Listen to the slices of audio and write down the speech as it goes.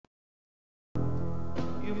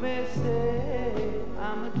You may say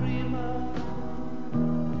I'm a dreamer,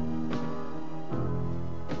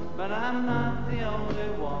 but I'm not the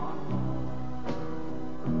only one.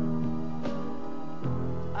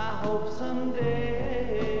 I hope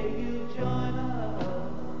someday you join us,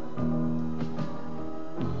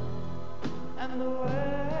 and the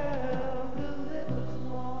world will live as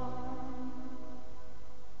one.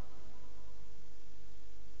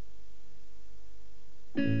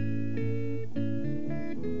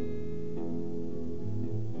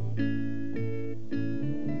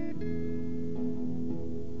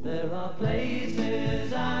 There are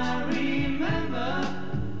places I remember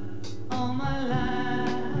all my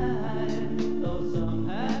life, though some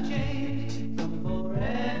have changed, some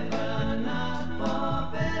forever, not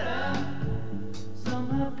for better. Some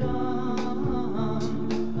have gone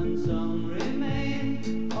and some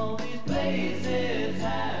remain. All these places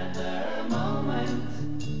had their moments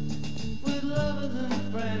with lovers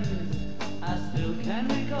and friends I still can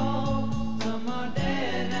recall. Some are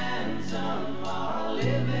dead and some are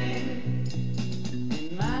living.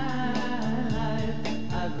 In my life,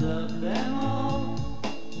 I've loved them all.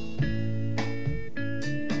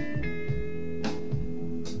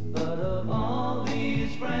 But of all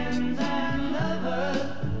these friends and lovers,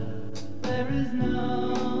 there is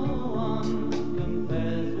no one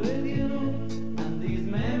compares with you. And these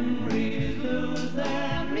memories lose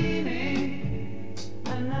their meaning,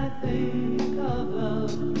 and I think of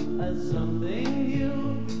love as something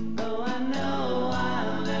new. Though I know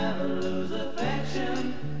I'll never lose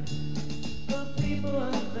affection for people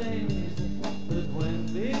and things that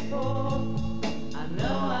went before. I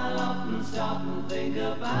know I'll often stop and think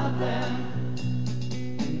about them.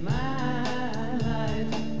 In my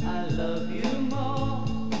life, I love you more.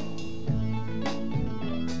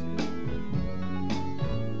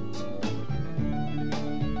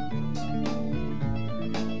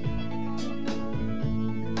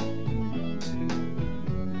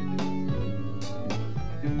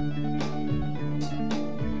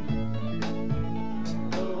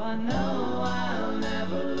 Though I know I'll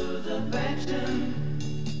never lose affection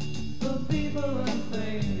for people and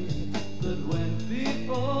things that went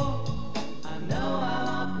before. I know I'll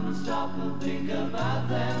often stop and think about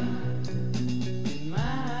them. In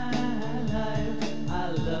my life,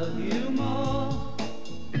 I love you more.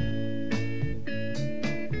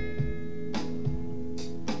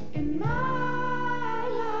 In my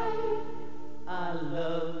life, I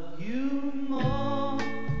love you more.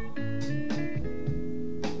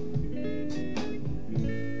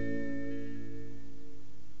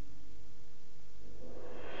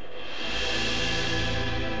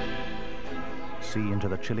 See into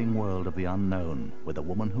the chilling world of the unknown with a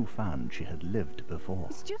woman who found she had lived before.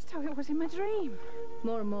 It's just how it was in my dream.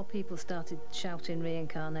 More and more people started shouting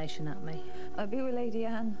reincarnation at me. I'll be with Lady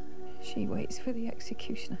Anne. She waits for the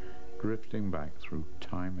executioner. Drifting back through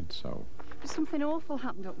time itself. Something awful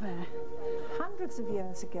happened up there. Hundreds of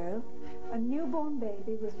years ago, a newborn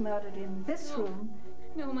baby was murdered in this room.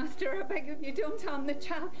 No, Master, I beg of you, don't harm the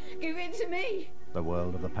child. Give it to me. The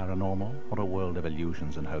world of the paranormal or a world of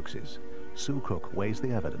illusions and hoaxes? Sue Cook weighs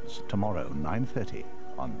the evidence tomorrow, 9:30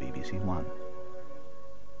 on BBC1.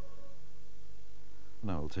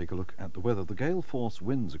 Now we'll take a look at the weather. The gale force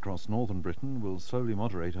winds across northern Britain will slowly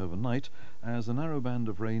moderate overnight as a narrow band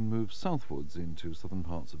of rain moves southwards into southern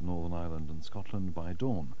parts of Northern Ireland and Scotland by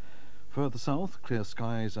dawn. Further south, clear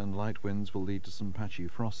skies and light winds will lead to some patchy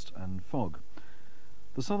frost and fog.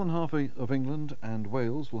 The southern half of England and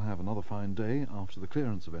Wales will have another fine day after the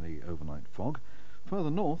clearance of any overnight fog.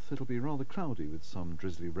 Further north, it'll be rather cloudy with some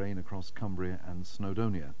drizzly rain across Cumbria and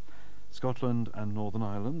Snowdonia. Scotland and Northern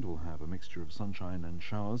Ireland will have a mixture of sunshine and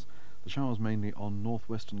showers, the showers mainly on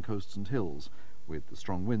northwestern coasts and hills, with the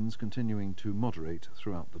strong winds continuing to moderate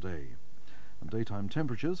throughout the day. And daytime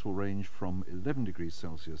temperatures will range from 11 degrees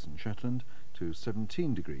Celsius in Shetland to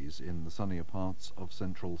 17 degrees in the sunnier parts of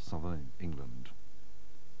central southern England.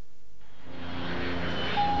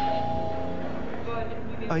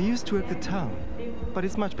 I used to work the town, but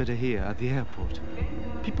it's much better here at the airport.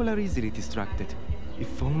 People are easily distracted,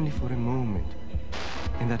 if only for a moment.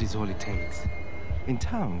 And that is all it takes. In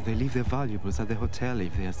town, they leave their valuables at the hotel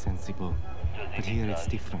if they are sensible. But here it's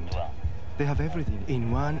different. They have everything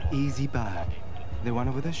in one easy bag. The one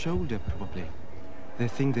over their shoulder, probably. They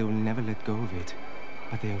think they will never let go of it,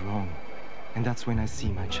 but they are wrong. And that's when I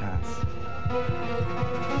see my chance.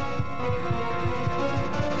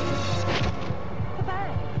 The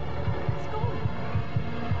bag. It's gone.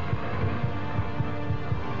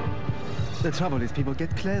 The trouble is people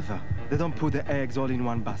get clever. They don't put the eggs all in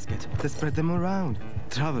one basket. They spread them around.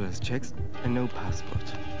 Traveler's checks and no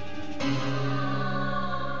passport.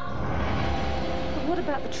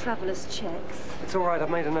 about the travellers' checks? It's all right, I've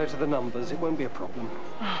made a note of the numbers. It won't be a problem.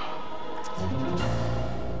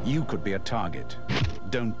 You could be a target.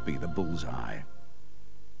 Don't be the bullseye.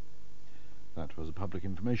 That was a public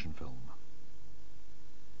information film.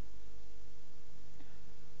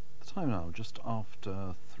 The time now, just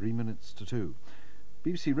after 3 minutes to 2.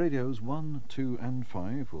 BBC Radios 1, 2 and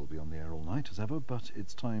 5 will be on the air all night as ever, but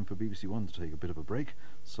it's time for BBC 1 to take a bit of a break,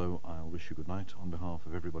 so I'll wish you good night on behalf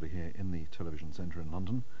of everybody here in the television centre in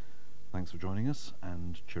London. Thanks for joining us,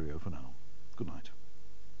 and cheerio for now. Good night.